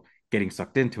now getting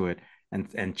sucked into it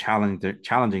and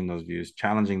challenging those views,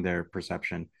 challenging their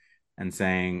perception, and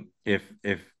saying if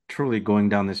truly going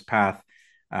down this path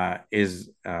uh, is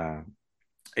uh,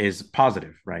 is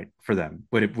positive, right, for them,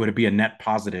 would it be a net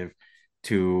positive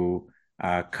to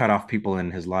cut off people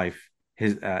in his life,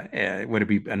 would it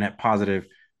be a net positive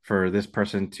for this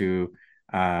person to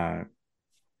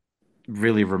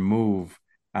really remove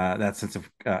that sense of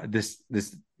this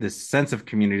sense of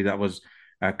community that was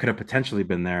could have potentially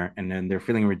been there, and then they're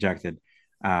feeling rejected?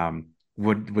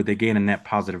 Would they gain a net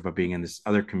positive by being in this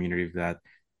other community that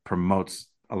promotes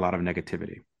a lot of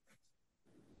negativity?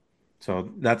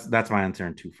 So that's my answer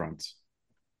on two fronts.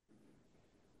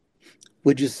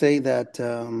 Would you say that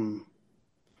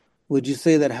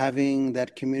having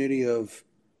that community of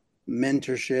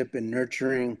mentorship and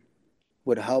nurturing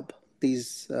would help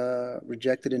these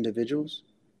rejected individuals?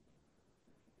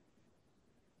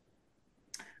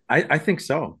 I think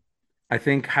so. I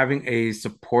think having a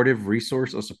supportive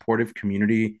resource, a supportive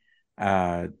community,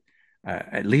 at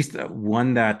least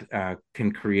one that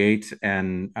can create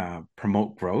and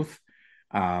promote growth,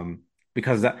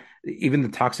 because that even the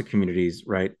toxic communities,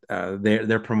 right?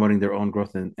 They're promoting their own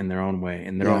growth in their own way,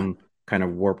 in their Yeah. own kind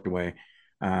of warped way.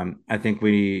 I think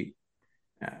we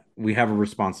have a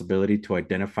responsibility to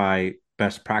identify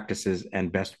best practices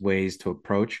and best ways to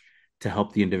approach to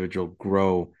help the individual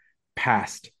grow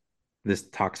past this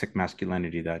toxic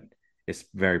masculinity that is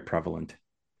very prevalent.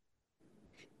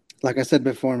 Like I said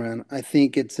before, man, I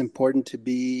think it's important to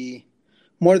be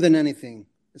more than anything,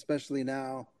 especially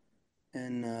now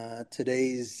in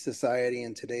today's society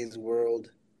and today's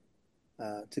world,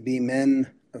 to be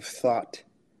men of thought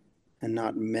and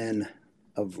not men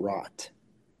of rot.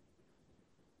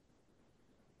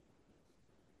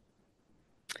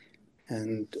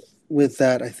 And with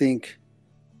that, I think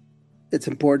it's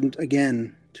important,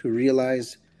 again, to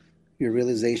realize your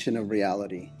realization of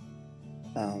reality.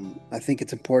 I think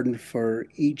it's important for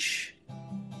each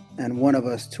and one of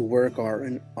us to work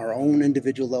our own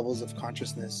individual levels of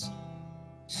consciousness.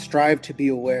 Strive to be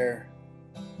aware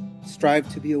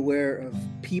of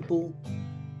people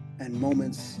and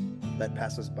moments that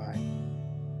pass us by.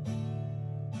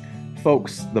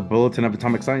 Folks, the Bulletin of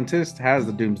Atomic Scientist has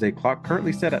the doomsday clock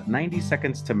currently set at 90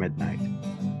 seconds to midnight.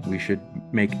 We should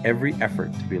make every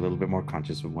effort to be a little bit more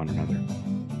conscious of one another.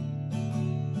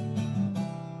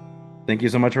 Thank you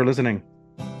so much for listening.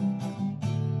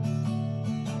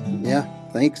 Yeah,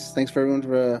 thanks for everyone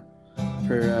for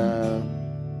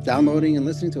downloading and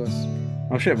listening to us.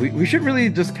 Oh shit, we should really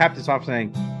just cap this off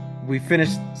saying we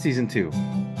finished season 2.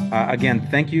 Again,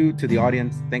 thank you to the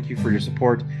audience. Thank you for your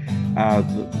support.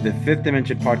 The Fifth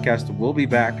Dimension podcast will be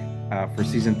back for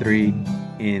season 3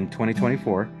 in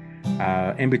 2024.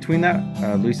 In between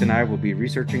that, Luis and I will be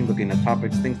researching, looking at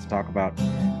topics, things to talk about.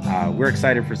 We're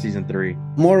excited for season 3.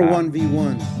 More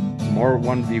 1v1s. More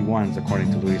 1v1s,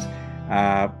 according to Luis.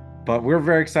 But we're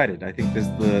very excited. I think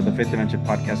the Fifth Dimension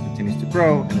podcast continues to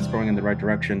grow, and it's growing in the right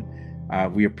direction.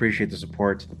 We appreciate the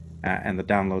support and the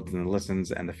downloads and the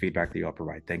listens and the feedback that you all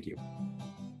provide. Thank you.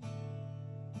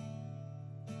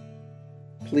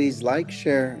 Please like,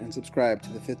 share, and subscribe to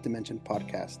the Fifth Dimension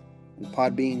podcast on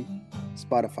Podbean,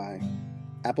 Spotify,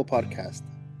 Apple Podcast,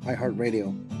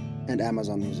 iHeartRadio, and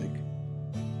Amazon Music.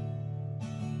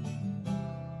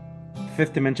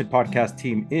 Fifth Dimension podcast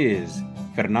team is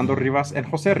Fernando Rivas and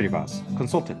Jose Rivas,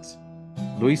 consultants.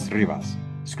 Luis Rivas,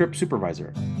 script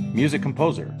supervisor, music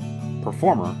composer,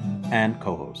 performer, and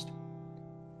co-host.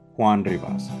 Juan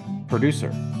Rivas,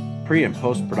 producer, pre- and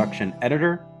post-production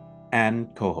editor,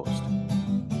 and co-host.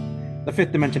 The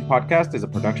Fifth Dimension podcast is a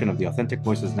production of the Authentic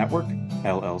Voices Network,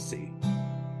 LLC.